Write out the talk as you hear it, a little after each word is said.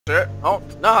shit. Oh,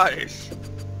 nice.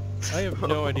 I have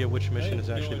no idea which mission is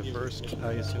actually the first.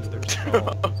 I assume they're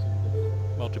all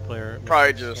multiplayer.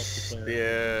 Probably just,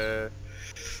 yeah.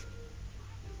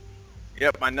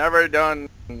 Yep, I never done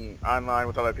online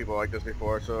with other people like this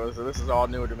before, so this is all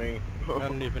new to me. I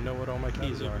don't even know what all my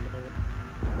keys are.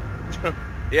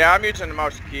 Yeah, I'm using the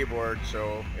mouse and keyboard,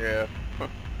 so yeah.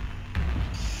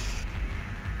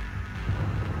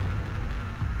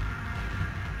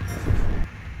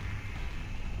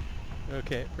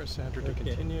 Okay, press enter to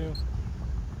continue.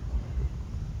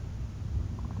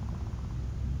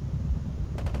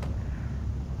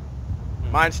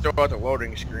 Mine's still at the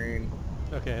loading screen.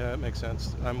 Okay, that makes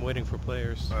sense. I'm waiting for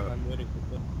players. I'm waiting for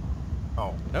players.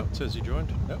 Oh. No, it says you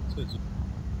joined. No, it says you...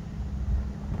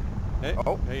 Hey,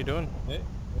 oh. How you doing? Hey.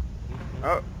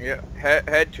 Oh, yeah.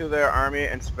 Head to their army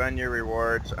and spend your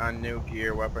rewards on new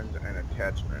gear, weapons, and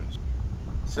attachments.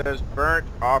 It says burnt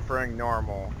offering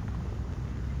normal.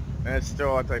 And it's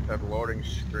still at like that loading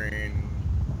screen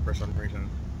for some reason.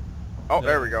 Oh,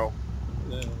 there we go.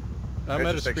 I'm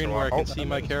at a screen where I can see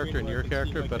my character and your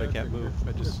character, but I can't move.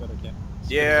 I just...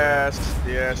 Yes,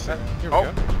 yes. Here we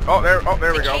go. Oh, there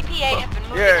we go. The KPA have been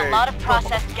moving a lot of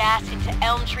processed gas into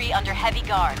Elm Tree under heavy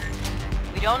guard.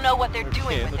 We don't know what they're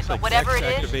doing with it, but whatever it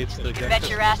is, you can bet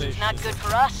your ass it's not good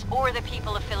for us or the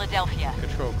people of Philadelphia.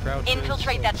 Control crouches.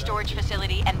 Infiltrate that storage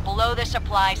facility and blow the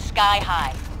supplies sky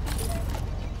high.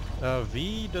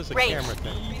 V does a camera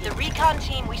thing. The recon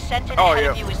team we sent in ahead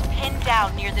of you is pinned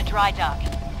down near the dry dock.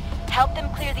 Help them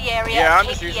clear the area I'm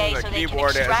of just using KPA the so they can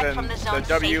keyboard extract as from in the zone the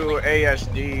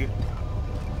WASD.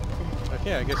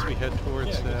 Okay, I guess we head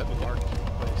towards that marked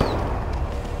place.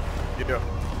 Yeah.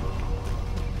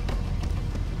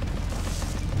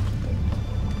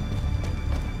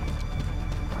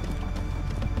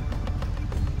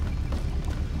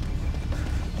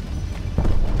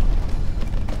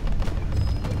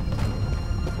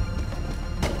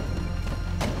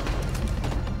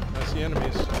 I see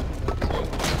enemies.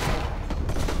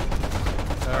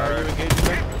 Are you engaging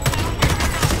them?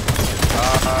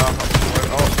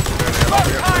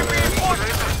 Time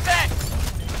reinforcements are set!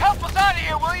 Help us out of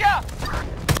here, will ya?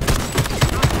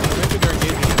 Maybe they're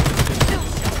engaging them.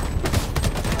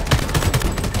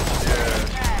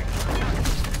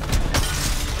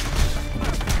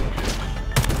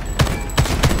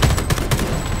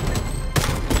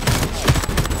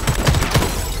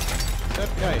 That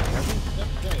guy.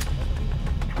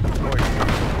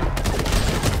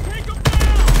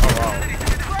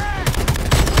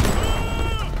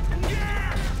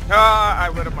 I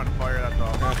lit him on fire, that's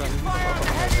all.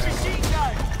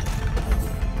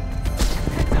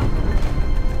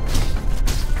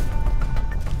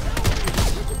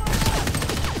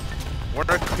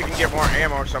 Wonder if we can get more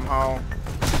ammo somehow.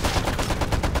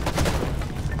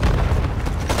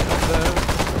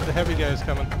 The heavy guy is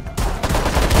coming.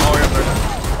 Oh, yeah, there's...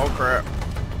 Oh, crap.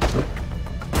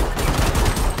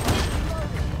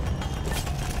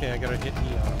 Okay, I gotta hit E on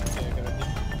him. Okay, I gotta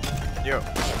hit E. Yo.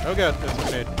 Oh god, that's a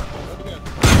grenade.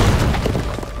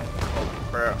 Oh,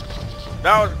 crap.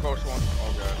 That was a close one.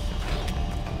 Oh, god.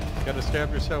 Gotta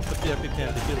stab yourself with the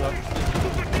EpiPen to heal up.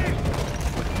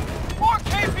 More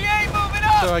KPA moving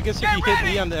up! So I guess if you hit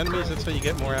E on the enemies, that's how you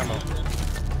get more ammo.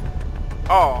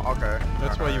 Oh, okay.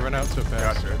 That's why you run out so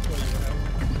fast. Gotcha.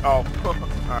 Oh,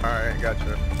 alright,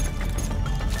 gotcha.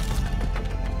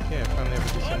 Okay, I finally have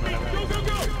a decent amount of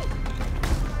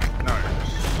ammo. Nice.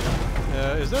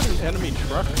 Is that an enemy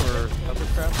truck or other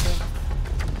crap thing?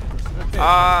 Okay.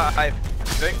 I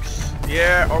think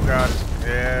yeah, oh god.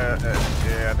 Yeah,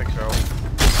 yeah, I think so.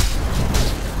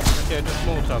 Okay, just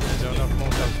Molotovs. I don't know if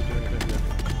Molotovs are doing good yet.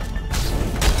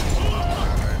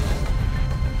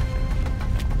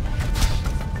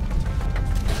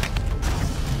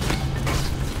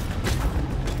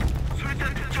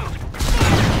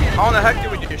 How in the heck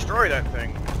did we destroy that thing?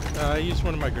 I used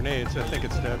one of my grenades. I think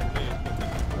it's dead.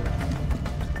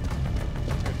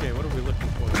 Okay, what are we looking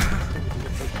for?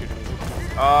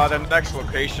 The next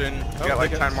location. We got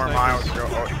like 10 more miles to go.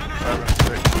 Oh, 7,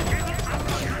 6.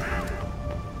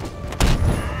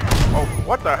 Oh,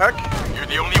 what the heck? You're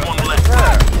the only one left.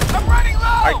 Yeah. I'm running low!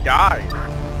 I died.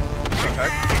 What the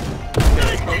heck?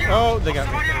 Okay. Oh, they got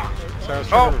me. So I was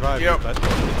trying to revive you, but...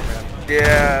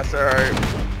 Yeah, sorry.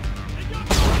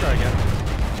 Try again.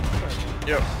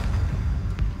 Yep.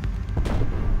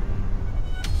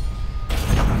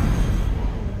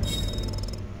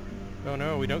 Oh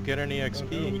no, we don't get any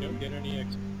XP.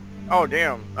 Oh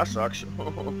damn, that sucks.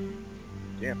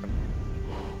 Damn.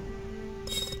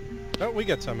 Oh, we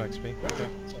get some XP. Okay.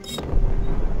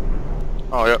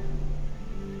 Oh, yep.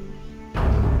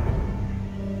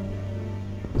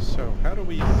 So, how do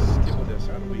we skip this?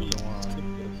 How do we go on?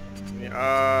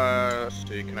 Let's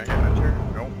see, can I hit enter?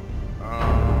 Nope.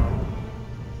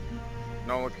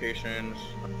 No locations.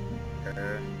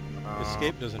 Okay.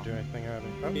 Escape doesn't do anything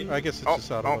either. Oh, I guess it's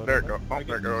just auto. Oh, there it goes. Oh,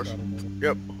 there it goes.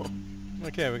 Yep.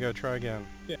 Okay, we gotta try again.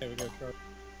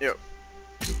 Yep.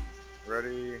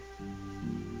 Ready?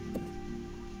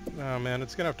 Oh man,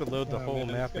 it's gonna have to load the whole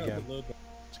map again.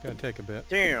 It's gonna take a bit.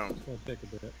 Damn.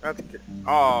 That's good.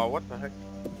 Oh, what the heck?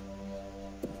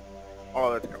 Oh,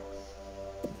 let's go.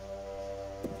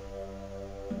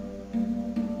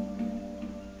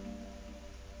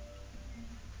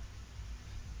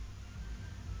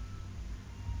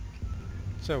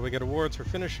 So we get awards for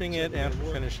finishing it and for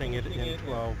finishing it in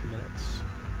 12 minutes.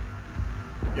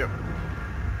 Yep.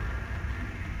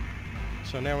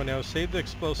 So now we know, save the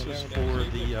explosives for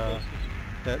the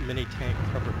that mini tank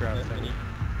hovercraft thing.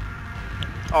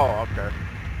 Oh, okay.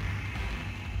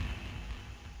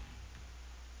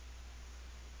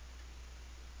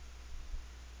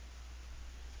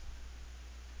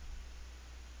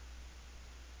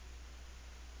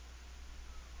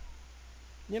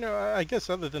 You know, I guess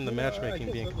other than the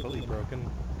matchmaking being completely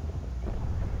broken.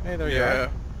 Hey, there you are.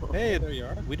 Hey, there you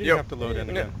are. We didn't have to load in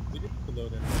again.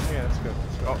 Yeah, that's good.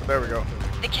 Oh, there we go.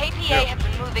 The KPA have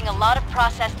been moving a lot of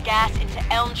processed gas into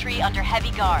Elm Tree under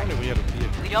heavy guard.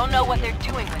 We don't know what they're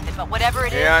doing with it, but whatever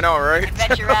it is, I know, right? I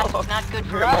bet your ass it's not good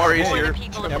for us or the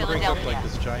people of Philadelphia. Like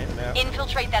this giant map.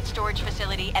 Infiltrate that storage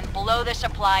facility and blow the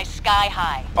supplies sky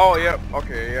high. Oh, yep.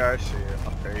 Okay, yeah, I see it.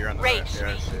 Okay, you're on the Rage, left.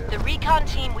 Yeah, I see it. the recon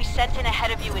team we sent in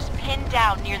ahead of you is pinned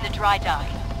down near the dry dock.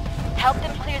 Help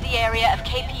them clear the area of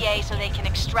KPA so they can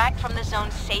extract from the zone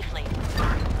safely.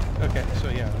 Okay, so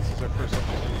yeah, this is our first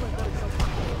opportunity.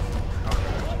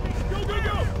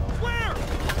 Go! Where?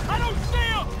 I don't see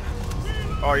him!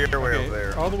 Oh, you're way over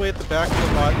there. All the way at the back of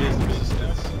the lot is the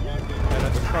resistance, and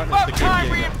at the front is the Time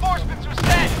KPA. reinforcements are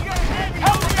sent!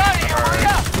 Help me out of here, hurry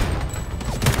up!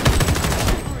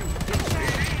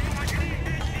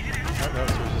 That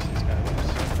was the resistance guy.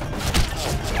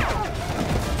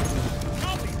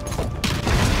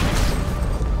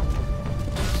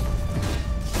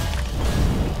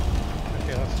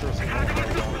 Okay, let's throw some more.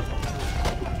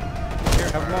 Here,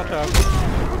 have a Molotov.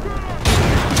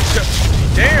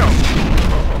 Damn!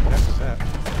 What was that?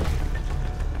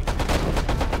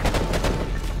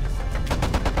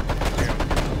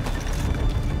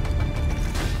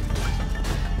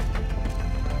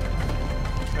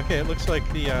 Okay, it looks like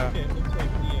the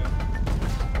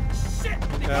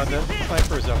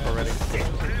sniper is up already.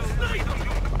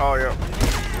 Oh, yeah.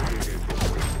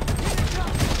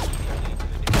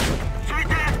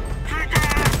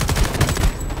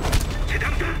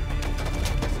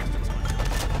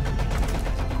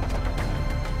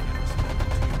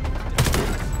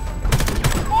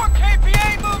 More KPA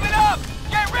moving up!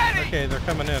 Get ready! Okay, they're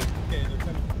coming in.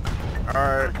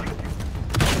 Alright.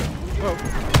 Whoa.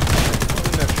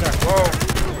 In that shotgun. Whoa.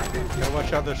 Gotta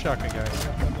watch out those shotgun guys.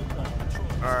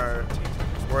 Alright.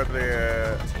 Where they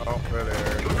at? Oh, they're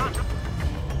there.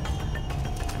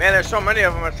 Man, there's so many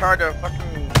of them, it's hard to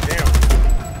fucking... Damn.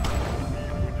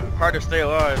 Hard to stay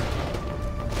alive.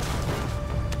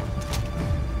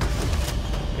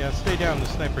 Yeah, stay down, the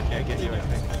sniper can't get you, I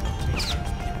think.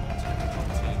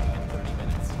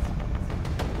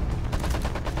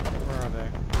 Where are they?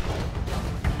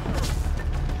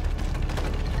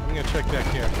 I'm gonna check back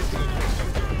here.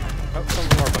 Oh, some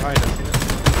more behind us.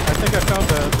 I think I found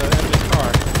the enemy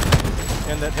car.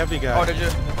 And that heavy guy. Oh, did you?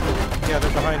 Yeah,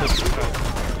 they're behind us.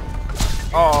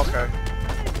 Oh, okay.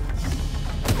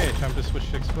 Okay, time to switch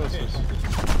to explosives.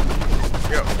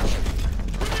 Yep.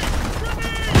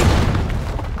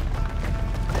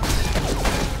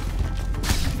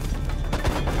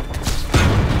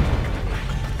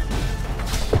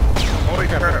 Be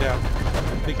careful down.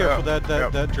 Be careful,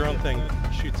 Yep. that drone thing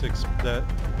shoots that.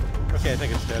 Okay, I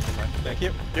think it's dead. Thank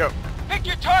you. Yep. Pick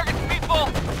your targets, people!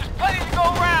 There's plenty to go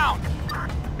around!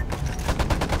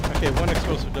 Okay, one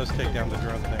explosive does take down the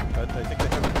drone thing, but I think they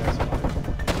have it there somewhere.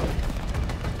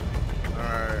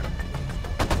 Alright.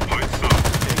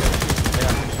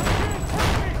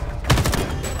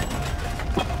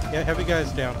 Yeah, heavy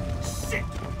guy's down. Shit!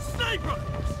 Sniper!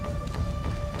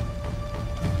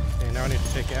 Okay, now I need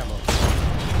to take ammo.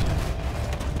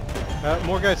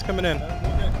 More guys coming in.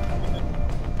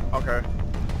 Okay.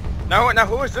 Now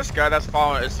who is this guy that's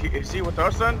following? Is he with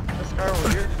us then? This guy over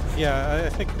here? Yeah, I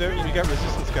think we got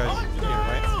resistance guys here,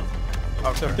 right?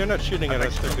 Okay. So if they're not shooting at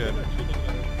us, they're good.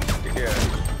 Yeah.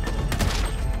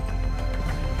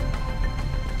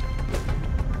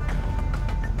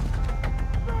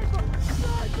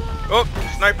 Oh,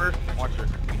 sniper! Watch it.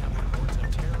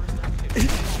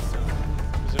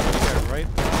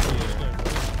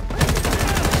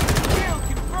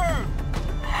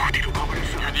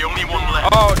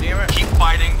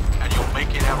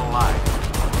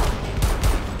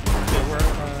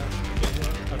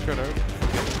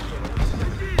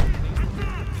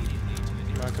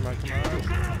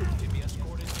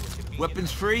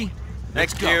 Weapons free?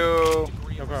 Let's Thank go.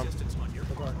 you. No problem.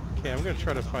 Okay, I'm gonna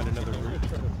try to find another route.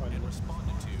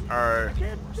 Alright.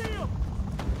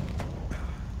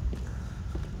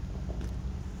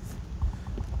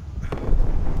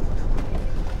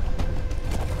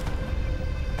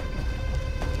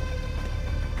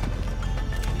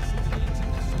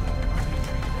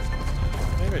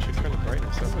 Maybe I should turn the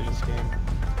brightness up in this game.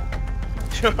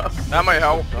 That might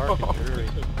help. Dark and dreary.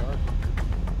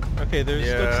 Okay, there's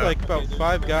looks like about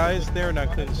 5 guys there, not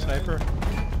including the sniper.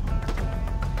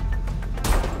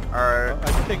 Alright.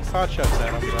 I can take pot shots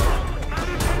at them, but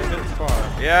they're a bit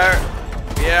far.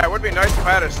 Yeah, it would be nice if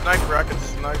I had a sniper. I could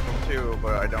snipe them too,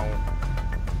 but I don't.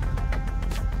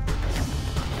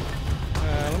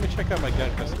 Let me check out my gun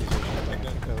customization. I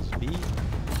think that was B.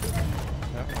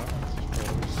 No,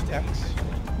 it was X.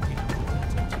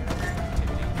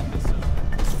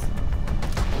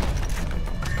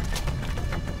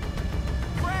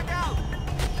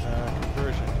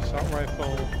 Conversion. Assault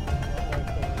rifle.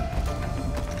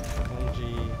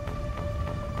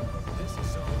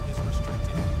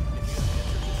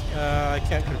 I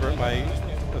can't convert my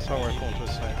assault rifle into a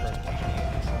sniper.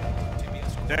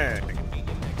 Dang.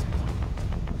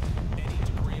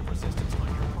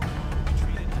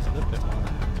 A little bit more.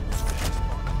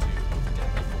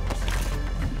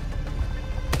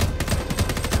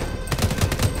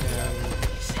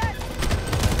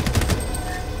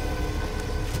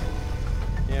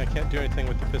 Yeah, I can't do anything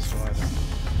with the pistol either.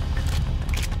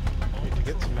 Need to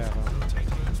get some ammo.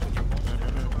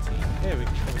 Hey, we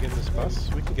can get in this bus?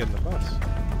 We can get in the bus.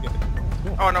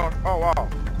 Cool. Oh no! Oh wow!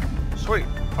 Sweet!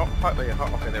 Oh, okay,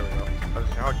 there we go.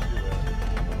 How'd you do that?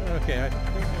 Okay, I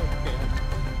think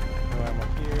no ammo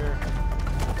here.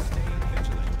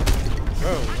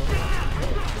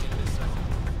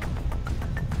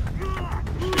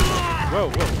 Whoa!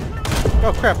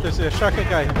 Oh crap! There's a shotgun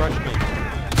guy who rushed me.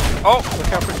 Oh!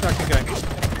 Look out for the shotgun guy.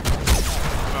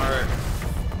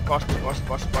 Bust.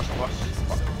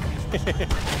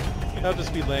 I'll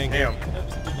just be laying here.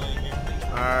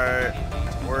 Alright.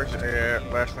 Where's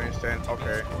last name stand?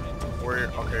 Okay. Where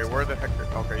the heck?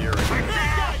 Okay, you're right.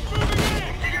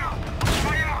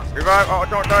 Revive! Oh,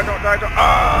 don't die!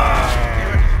 Ah!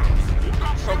 Damn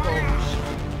it! So close.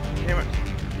 Damn it.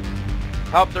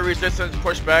 Help the resistance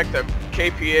push back the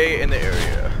KPA in the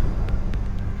area.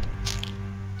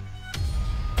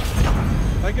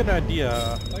 I get an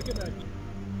idea.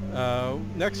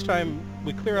 Next time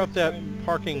we clear out that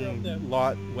parking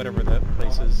lot, whatever that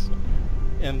place is,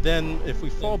 and then if we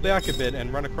fall back a bit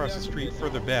and run across the street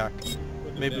further back,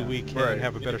 maybe we can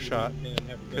have a better shot.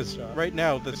 Because right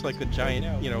now that's like a giant,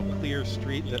 clear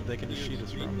street that they can just shoot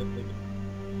us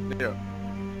from. Yeah.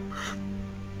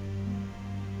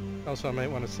 Also, I might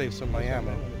want to save some of my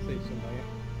ammo.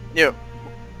 Yeah.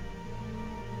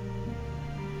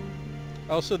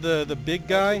 Also, the big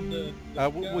guy,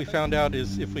 what we found out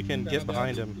is if we can get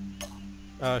behind him,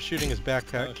 shooting his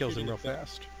backpack kills him real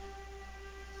fast.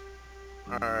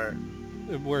 Alright.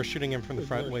 Where shooting him from the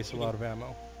front wastes a lot of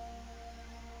ammo.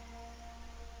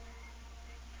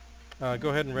 Go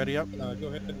ahead and ready up.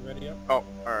 Oh,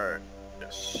 alright.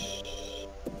 Yes.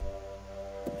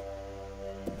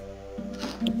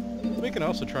 We can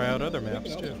also try out other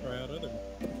maps too.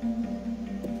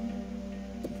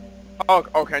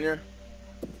 Oh, can you?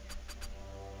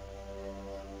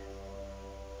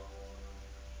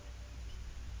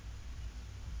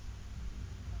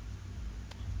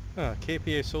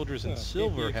 KPA soldiers in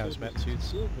silver hazmat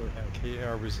suits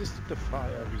are resistant to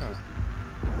fire.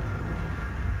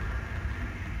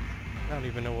 I don't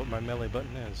even know what my melee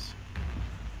button is.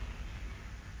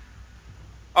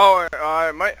 Oh,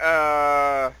 it might,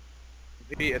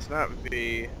 V, it's not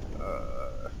V,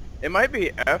 it might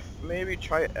be F, maybe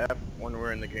try F when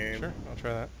we're in the game. Sure, I'll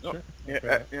try that. Oh.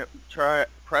 Sure. Yeah, try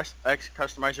press X,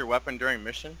 customize your weapon during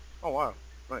mission. Oh wow,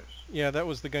 nice. Yeah, that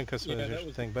was the gun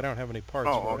customization thing, but I don't have any parts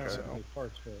for it, so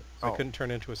I couldn't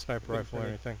turn into a sniper rifle or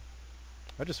anything.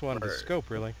 I just wanted a scope,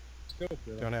 really.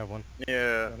 Don't have one.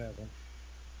 Yeah.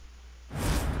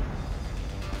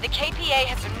 The KPA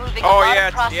has been moving a lot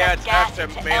of processed gas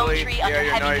into Elm Tree under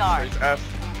heavy guard.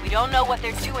 We don't know what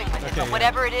they're doing with it, but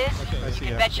whatever it is, you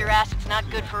can bet your ass it's not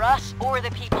good for us or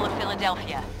the people of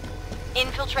Philadelphia.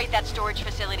 Infiltrate that storage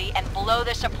facility and blow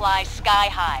the supplies sky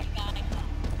high.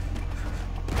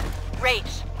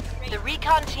 Raves, the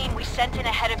recon team we sent in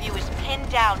ahead of you is pinned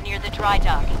down near the dry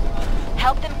dock.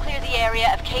 Help them clear the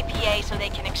area of KPA so they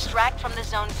can extract from the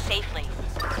zone safely.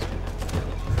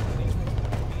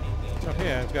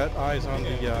 Okay, I've got eyes on the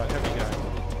heavy guy.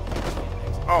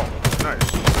 Oh,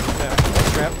 nice. Yeah,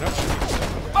 trap, no.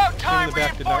 About time in the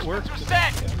back did not work. reinforcements were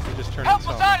sent. He just turned Help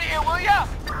himself. us out of here, will ya?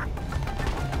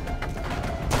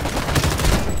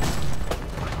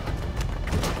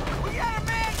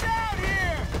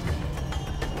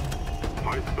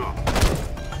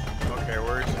 Okay,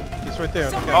 where is he? He's right there.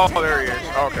 Okay. Oh, there he is.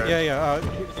 Okay. Yeah.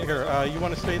 Here, you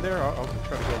want to stay there? I'll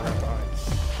try to go around behind.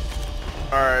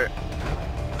 Alright.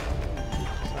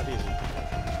 It's not easy.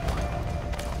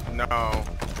 No.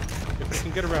 If we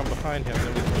can get around behind him,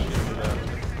 then we can shoot him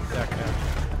back now.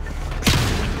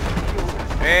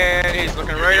 And he's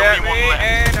looking right at me,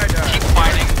 and I died. Keep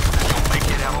fighting. You'll make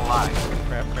it out alive.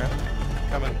 Crap.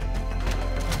 Coming.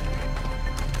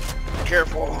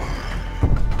 Careful.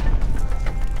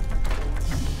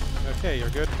 Okay, you're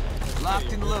good.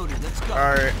 Locked and loaded. Let's go.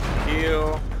 Alright,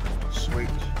 heal. Sweet.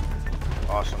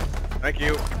 Awesome. Thank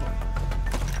you.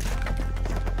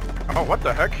 Oh, what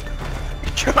the heck?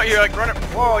 You like running.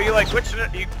 Whoa, you like glitched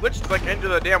it. You glitched like into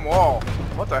the damn wall.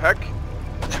 What the heck?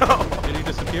 Did he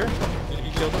disappear? Did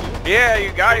he kill him? Yeah,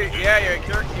 you got it. Yeah,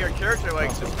 your character like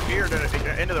disappeared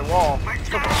into the wall. I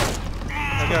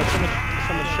got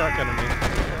someone shotgunning me.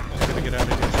 I gotta get out of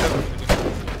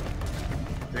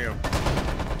here. Damn.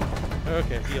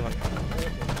 Okay, healing.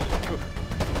 Oof.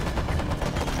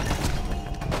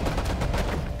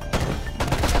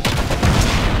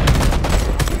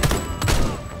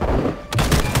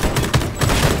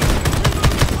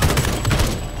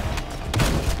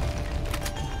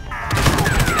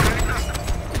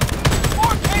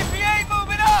 More KPA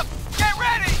moving up. Get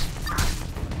ready.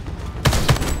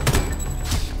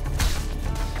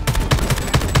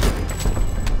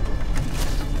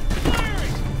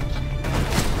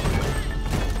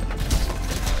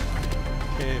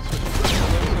 Okay,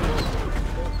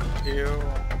 Heal.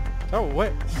 oh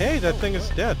wait, hey, that thing is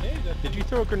dead. Did you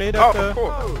throw a grenade at the?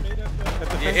 Cool. At the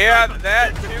thing? Yeah,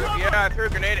 that too. Yeah, I threw a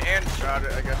grenade and shot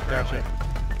it. I guess. Gotcha.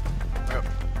 Yep.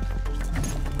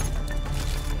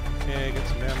 Okay, get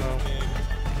some ammo.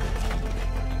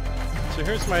 So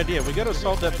here's my idea. We gotta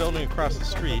assault that building across the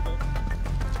street.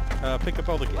 Pick up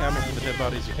all the ammo from the dead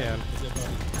bodies you can.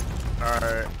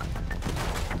 Alright.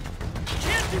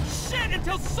 Can't do shit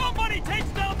until somebody takes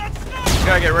down that sniper.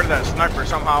 Gotta get rid of that sniper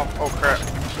somehow. Oh crap.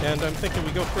 And I'm thinking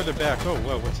we go further back. Oh,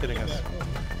 whoa, what's hitting us?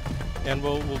 And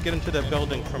we'll get into that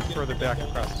building from further back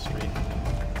across the street.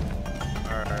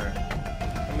 Alright.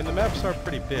 I mean, the maps are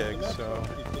pretty big, so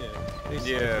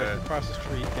basically Yeah. across the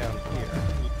street down here.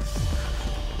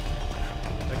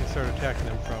 I can start attacking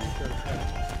them from,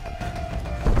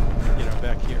 you know,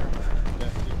 back here.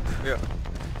 Yeah.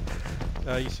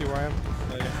 You see where I am?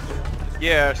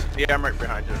 Yes. Yeah, I'm right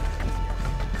behind you.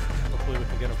 Hopefully we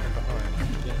can get him from behind.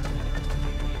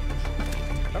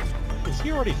 Oh, is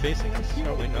he already facing us?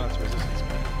 Oh wait, no, it's resistance.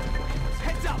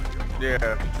 Heads up.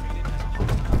 Yeah.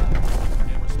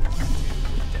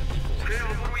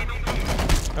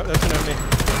 Oh, that's an enemy.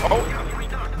 Oh.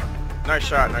 Nice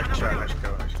shot. Nice shot. Nice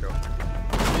go. Nice go.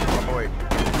 Oh wait.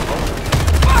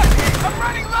 What? I'm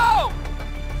running low.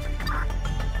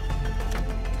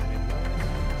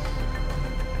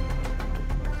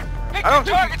 I don't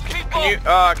think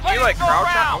can you like crouch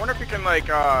on? I wonder if you can like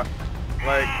not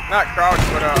crouch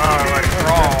but like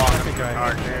crawl on him.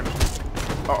 Damn.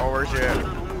 Uh-oh, where's he at?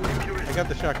 I got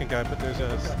the shotgun guy, but there's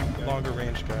a longer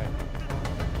range guy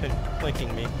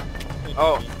flanking me.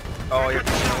 Oh. Oh yeah.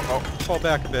 Oh. Fall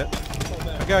back a bit.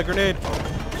 I got a grenade.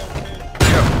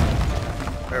 Yep.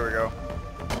 There we go.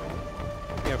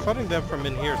 Yeah, fighting them from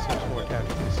in here seems more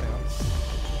casually sound.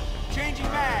 Changing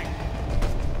mag.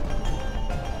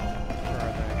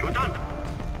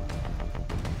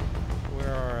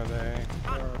 Where are they?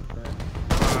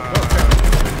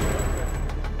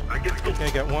 Okay,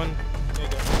 got one.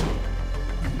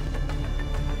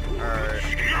 Alright.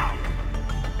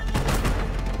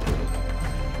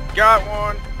 Got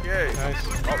one! Yay! Nice.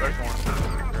 Oh, there's one.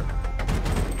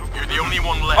 You're the only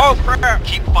one left. Oh crap!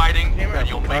 Keep fighting, Damn it. and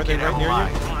you'll Are make they it right out near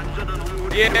alive.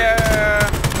 Yeah!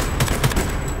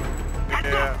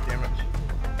 Yeah, damn it.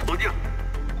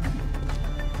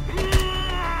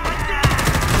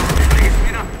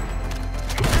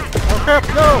 Oh crap,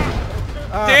 no!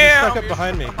 Ah, he Damn! stuck up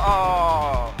behind me.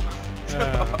 Oh!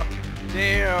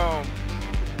 Damn!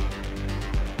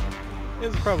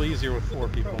 It's probably easier with 4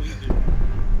 people.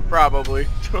 Probably.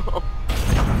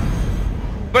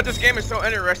 But this game is so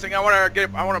interesting. I want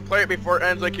to play it before it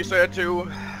ends, like you said too.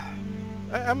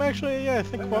 I'm actually, yeah, I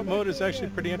think co-op mode is actually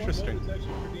pretty interesting.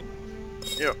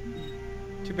 Yep.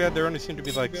 Too bad there only seem to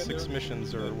be like 6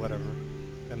 missions or whatever,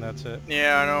 and that's it.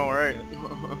 Yeah, I know, right?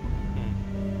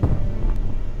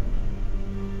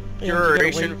 And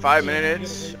Duration 5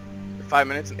 minutes. 5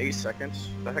 minutes and 8 seconds.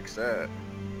 The heck's that?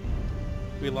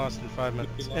 We lost in 5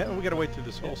 minutes, and we gotta wait through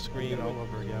this whole screen all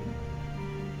over again.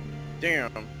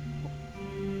 Damn.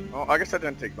 Well, I guess that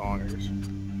didn't take long. I guess.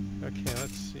 Okay,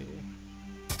 let's see.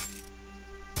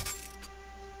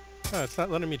 Oh, it's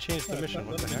not letting me change the mission.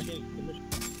 What the heck?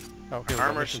 Oh, here we go.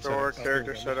 Armor store,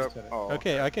 character setup. Oh.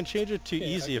 Okay, I can change it to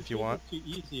easy if you want.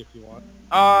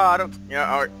 I don't.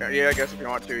 Yeah, yeah. I guess if you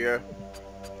want to, yeah.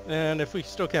 And if we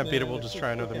still can't beat it, we'll just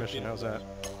try another mission. How's that?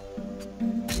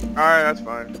 Alright, that's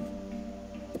fine.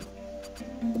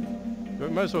 We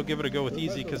might as well give it a go with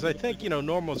easy, because I think, you know,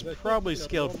 normal's probably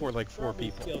scaled for like 4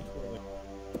 people.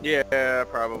 Yeah,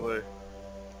 probably.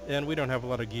 And we don't have a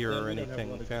lot of gear or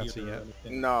anything fancy yet.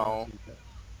 No.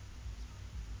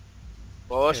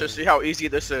 Well, let's just see how easy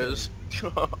this is.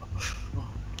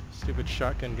 Stupid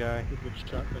shotgun guy.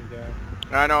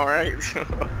 I know, right?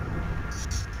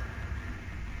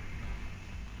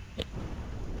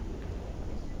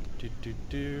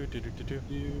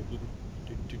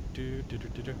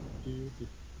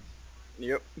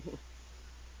 Yep.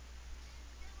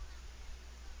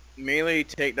 Melee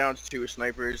takedowns 2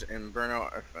 snipers and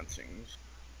burnout fencing.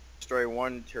 Destroy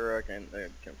 1 Turok and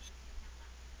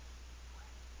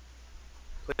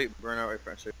complete burnout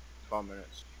offensive 12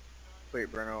 minutes.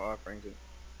 Complete burnout offerings.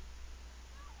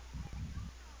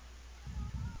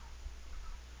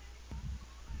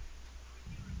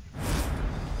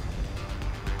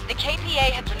 The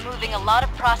KPA have been moving a lot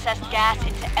of processed gas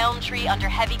into Elm Tree under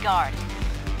heavy guard.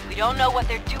 We don't know what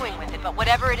they're doing with it, but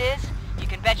whatever it is, you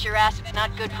can bet your ass it's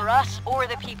not good for us or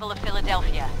the people of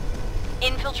Philadelphia.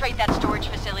 Infiltrate that storage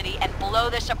facility and blow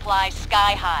the supplies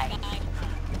sky high.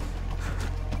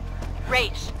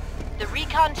 Race, the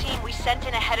recon team we sent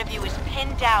in ahead of you is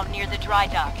pinned down near the dry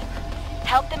dock.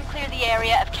 Help them clear the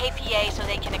area of KPA so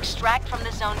they can extract from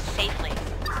the zone safely.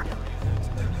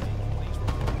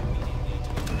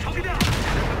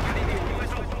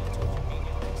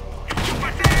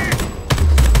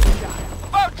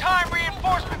 About time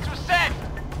reinforcements were sent!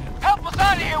 Help us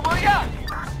out of here, will ya?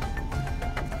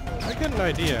 I get an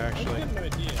idea, actually.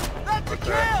 That's a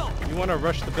kill! You want to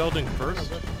rush the building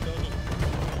first?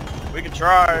 We can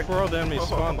try. Before all the enemies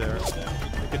spawn there,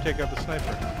 we can take out the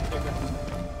sniper.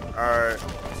 Alright.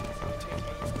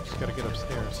 Just gotta get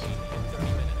upstairs.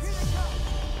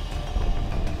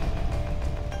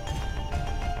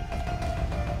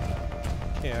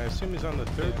 Okay, I assume he's on the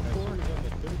 3rd floor?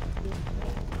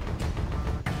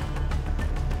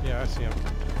 Yeah, I see him.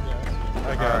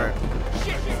 I got him.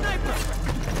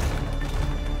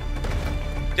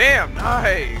 Damn,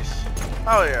 nice!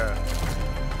 Hell yeah.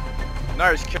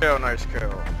 Nice kill, nice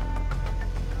kill.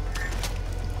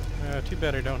 Too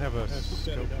bad I don't have a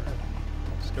scope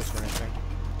or anything.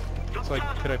 It's like,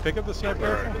 could I pick up the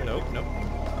sniper rifle? Nope, nope.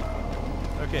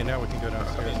 Okay, now we can go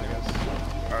downstairs, I guess.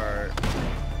 Alright.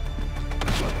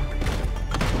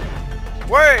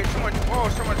 Wait!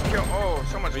 Someone's killed. Oh,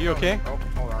 someone's. Are you okay? Oh,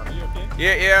 hold on. Are you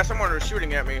okay? Yeah, someone was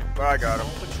shooting at me, but I got him.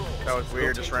 That was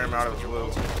weird, just ran him out of the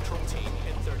blue.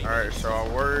 Alright, so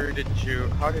where did you.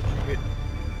 How did you get.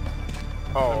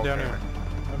 Oh, I'm down okay. here.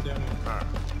 Alright.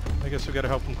 I guess we gotta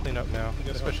help them clean up now,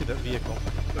 especially that vehicle.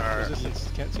 Alright. Resistance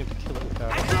can't seem to kill it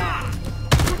without it.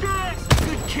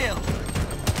 Good kill!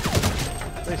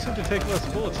 They seem to take less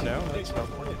bullets now, that's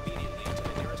helpful.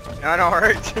 I know,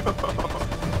 right?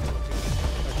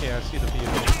 Okay, I see the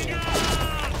vehicle.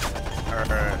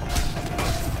 Alright.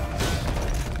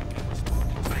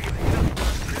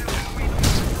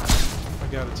 I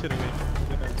got it, it's hitting me.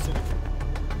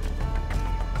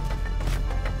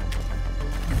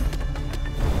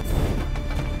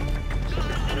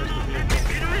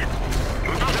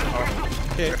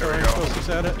 Okay, alright, closest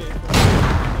at it.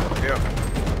 Yep.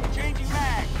 Changing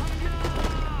mag!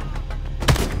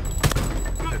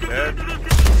 Is it dead?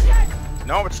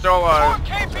 No, it's still alive.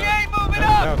 KPA moving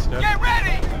Now up! it's dead. Get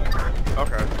ready!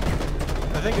 Okay.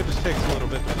 I think it just takes a little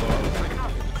bit to blow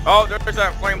up. Oh, there's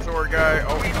that flamethrower guy.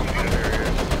 Oh, there he is.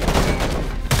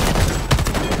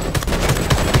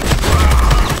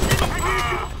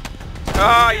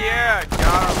 Oh, yeah,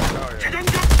 got him. Oh, yeah.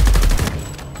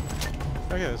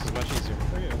 Okay, this is much easier.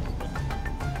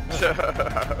 I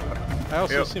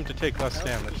also seem to take less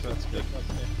damage, so that's good.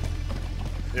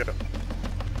 Yeah.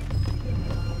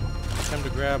 Time to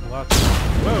grab lots of...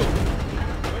 Whoa!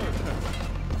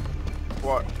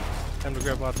 What? Time to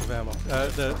grab lots of ammo.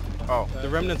 The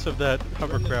remnants of that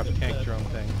hovercraft tank drone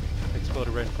thing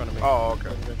exploded right in front of me. Oh,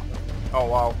 okay. Oh,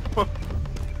 wow.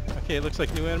 Okay, it looks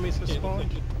like new enemies have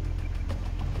spawned.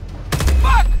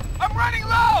 Fuck! I'm running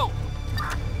low!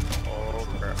 Oh,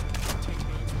 crap.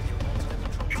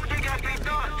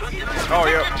 Oh,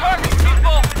 yeah. Target,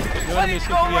 people! New enemies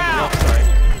seem to be on the left side.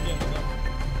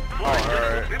 Oh,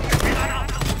 alright.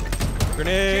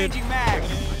 Grenade! Changing mag!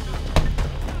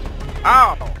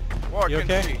 Ow! Whoa, You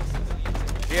okay? See.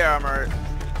 Yeah, I'm alright.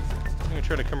 I'm gonna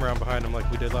try to come around behind him like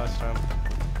we did last time.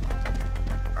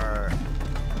 Alright.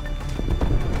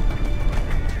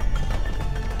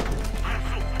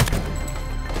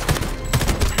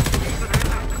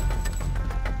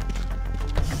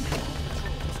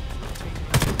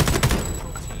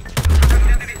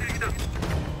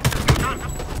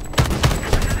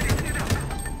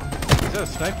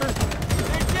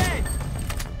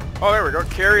 Oh, there we go.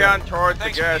 Carry on towards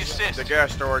the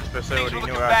gas storage facility. Things were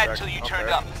New looking bad aspect. until you turned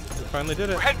up. We finally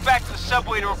did it. We're heading back to the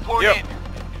subway to report in.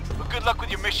 But good luck with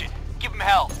your mission. Give them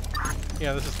hell.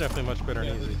 Yeah, this is definitely much better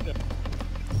and easy.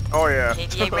 Oh yeah.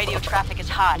 KPA radio traffic is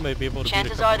hot. May be able to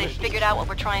Chances are they've figured out what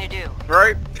we're trying to do.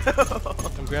 Right?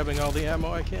 I'm grabbing all the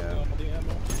ammo I can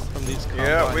from these.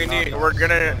 Yeah, we're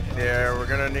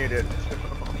gonna need it.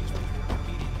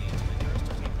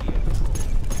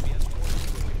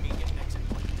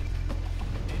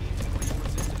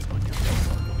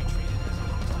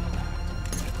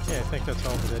 Yeah, I think that's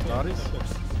all the dead bodies.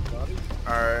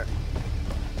 Alright.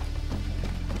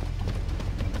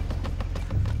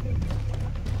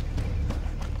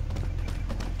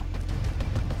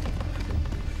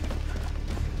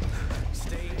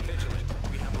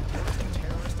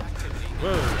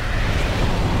 Whoa!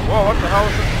 Whoa, what the hell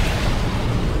is that?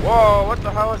 Whoa, what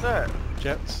the hell is that?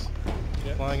 Jets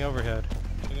flying overhead.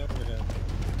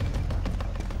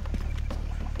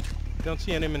 Don't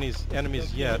see any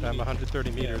enemies yet. I'm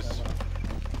 130 meters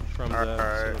from the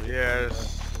facility.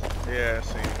 Yes. Yeah,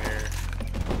 same here.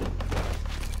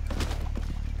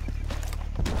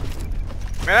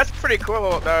 Man, that's pretty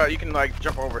cool. You can like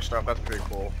jump over stuff. That's pretty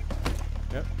cool.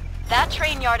 Yep. That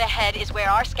train yard ahead is where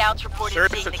our scouts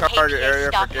reported seeing the KPA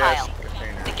stockpile.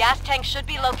 The gas tank should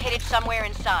be located somewhere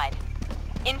inside.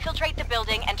 Infiltrate the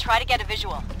building and try to get a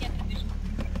visual.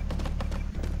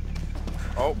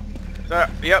 Oh.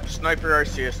 Yep, sniper. I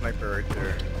see a sniper right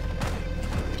there.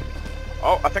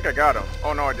 Oh, I think I got him.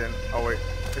 Oh no, I didn't. Oh wait,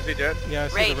 is he dead? Yeah, I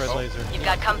see the red laser. You've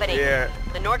got company. Yeah.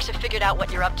 The Norks have figured out what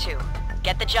you're up to.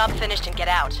 Get the job finished and get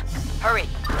out. Hurry.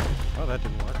 Oh, that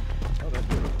didn't work. Oh, that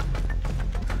didn't work.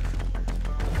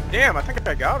 Damn, I think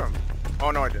I got him.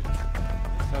 Oh no, I didn't.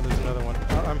 No, there's another one.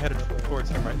 I'm headed towards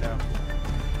him right now.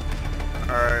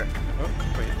 Alright. Oh,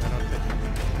 wait, I don't think.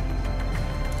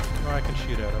 Oh, I can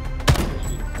shoot at him.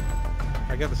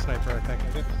 I got the sniper, I think.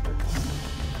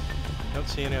 Don't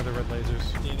see any other red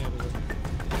lasers.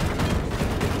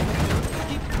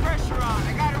 Keep the pressure on.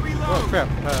 I gotta reload. Oh crap!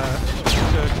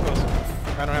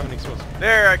 Explosive. I don't have any explosive.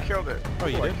 There, I killed it. Oh,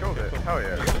 you did? I killed it. Hell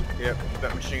yeah. Yep,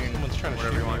 that machine. Someone's trying to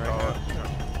whatever shoot you me want to right call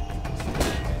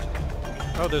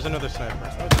now. Oh, there's another sniper.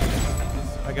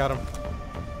 I got him.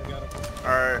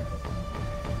 Alright.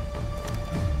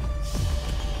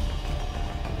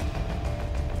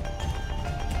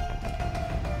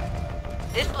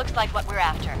 This looks like what we're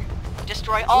after.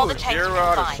 Destroy all the tanks you 0 can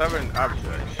out of find. 7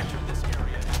 objects.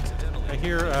 I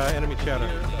hear enemy chatter.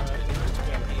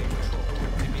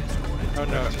 Oh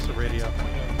no, it's just a radio.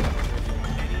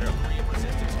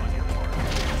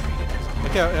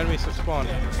 Look out, enemies have spawned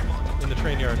in the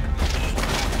train yard.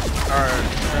 Alright.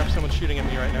 Perhaps someone's shooting at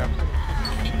me right now.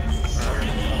 Alright,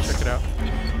 I'll check it out.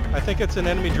 I think it's an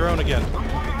enemy drone again.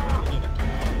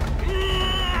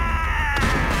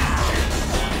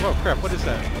 Whoa, crap, what is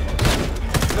that?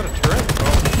 Is that a turret?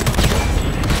 Oh.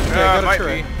 Okay, I got a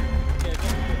turret.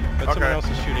 But someone else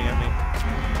is shooting at me.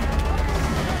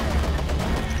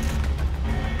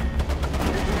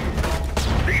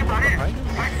 Behind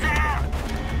us?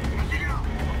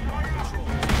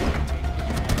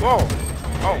 Whoa!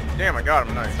 Oh, damn, I got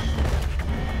him. Nice.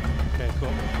 Okay,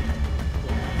 cool.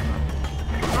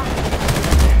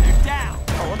 You're down.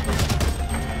 Oh, what the?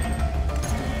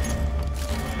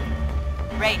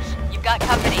 Great, you've got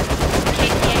company. The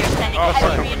KPA are sending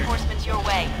heavy reinforcements your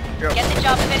way. Yep. Get the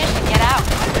job finished and get out.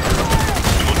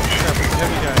 Crap, it's a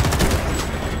heavy guy.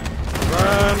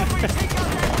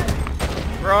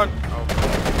 Run! Run! Oh.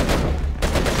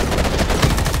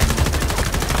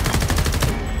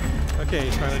 Okay,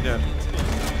 he's finally dead.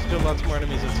 Still lots more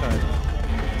enemies inside.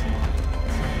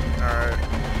 Alright.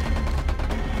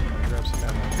 Grab some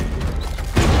ammo.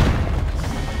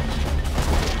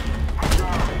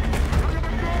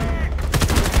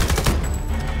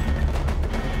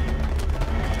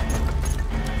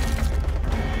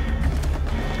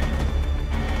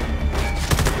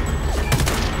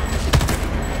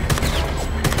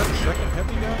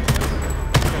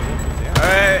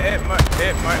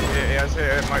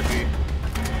 It might be.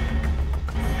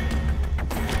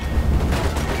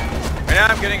 And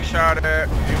I'm getting shot at.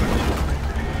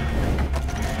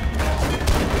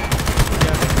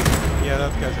 Yeah,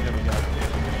 that guy's a heavy guy.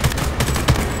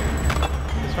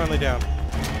 He's finally down.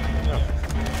 Oh.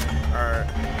 Alright.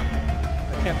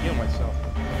 I can't heal myself.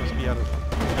 I must be out of...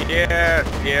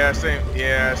 Yeah,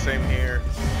 same here.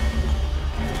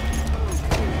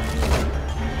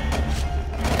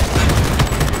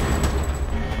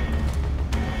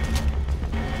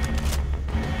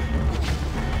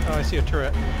 Oh, I see a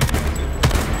turret.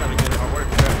 Trying to get it. Oh, where's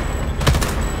that?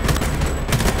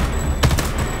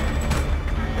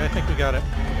 Yeah, I think we got it.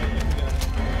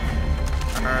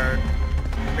 Alright.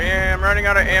 Man, I'm running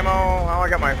out of ammo. Oh, I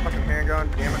got my fucking handgun.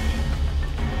 Damn it.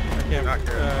 I can't. Not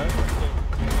good.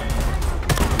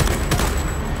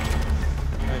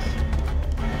 Nice.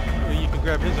 Well, you can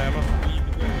grab his ammo.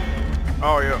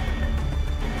 Oh, yeah.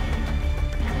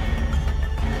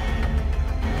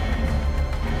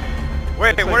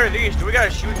 Wait, Looks what like... are these? Do we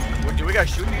gotta shoot? Do we gotta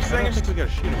shoot these things? I don't think we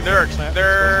gotta shoot them.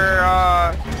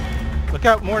 They're Look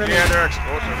out, more enemies. Yeah, they're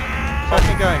explosive.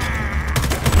 Fucking guy.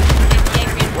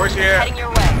 Where's he at? Heading your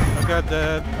way. I got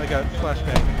that. I got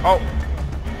flashbang. Oh.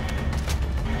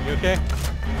 You okay?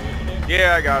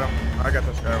 Yeah, I got him. I got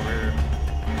this guy over here.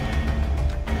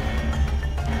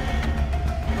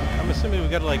 I'm assuming we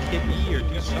gotta like hit E or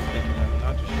do something to them,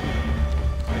 not just shoot them.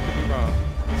 I could be wrong.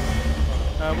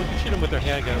 We can shoot them with their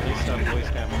handgun, at least on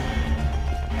waste ammo.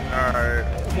 Alright.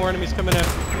 More enemies coming in.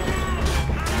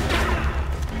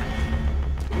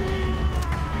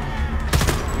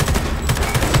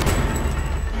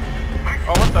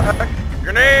 Oh, what the heck?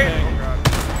 Grenade! Okay. Oh, God.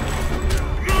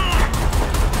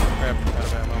 Crap, out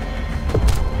of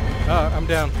ammo. I'm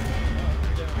down.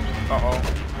 Uh-oh.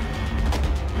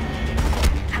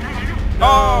 No!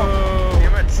 Oh!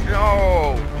 Damn it,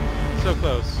 no! So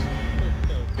close.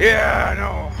 Yeah,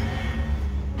 no.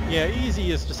 Yeah,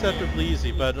 easy is deceptively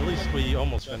easy, but at least we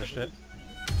almost finished it.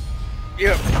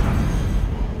 Yep.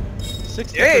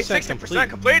 60% Yay, 60%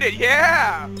 completed,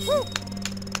 yeah! Woo!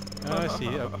 Oh, I see.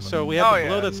 So we have to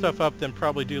blow that stuff up, then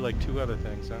probably do like 2 other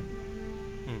things, huh?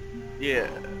 Yeah.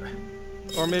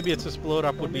 Or maybe it's just blow it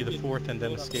up would be the 4th, and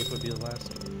then escape would be the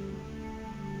last.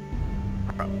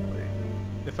 Probably.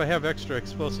 If I have extra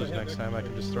explosives next time, I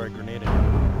can just throw a grenade in.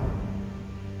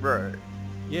 Right.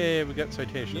 Yay, we got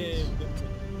citations.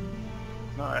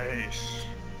 Nice.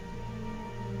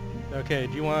 Okay,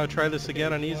 do you want to try this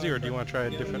again on easy, or do you want to try a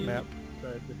different map?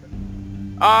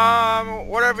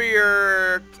 Whatever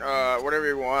whatever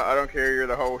you want. I don't care. You're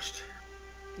the host.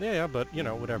 Yeah, but you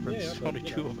know, whatever. There's only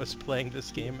 2 of us playing this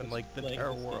game in like the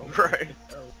entire world. Right.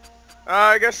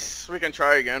 I guess we can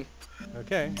try again.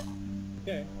 Okay.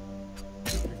 Here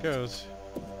it goes.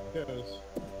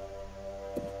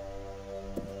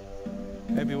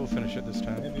 Maybe we'll finish it this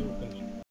time.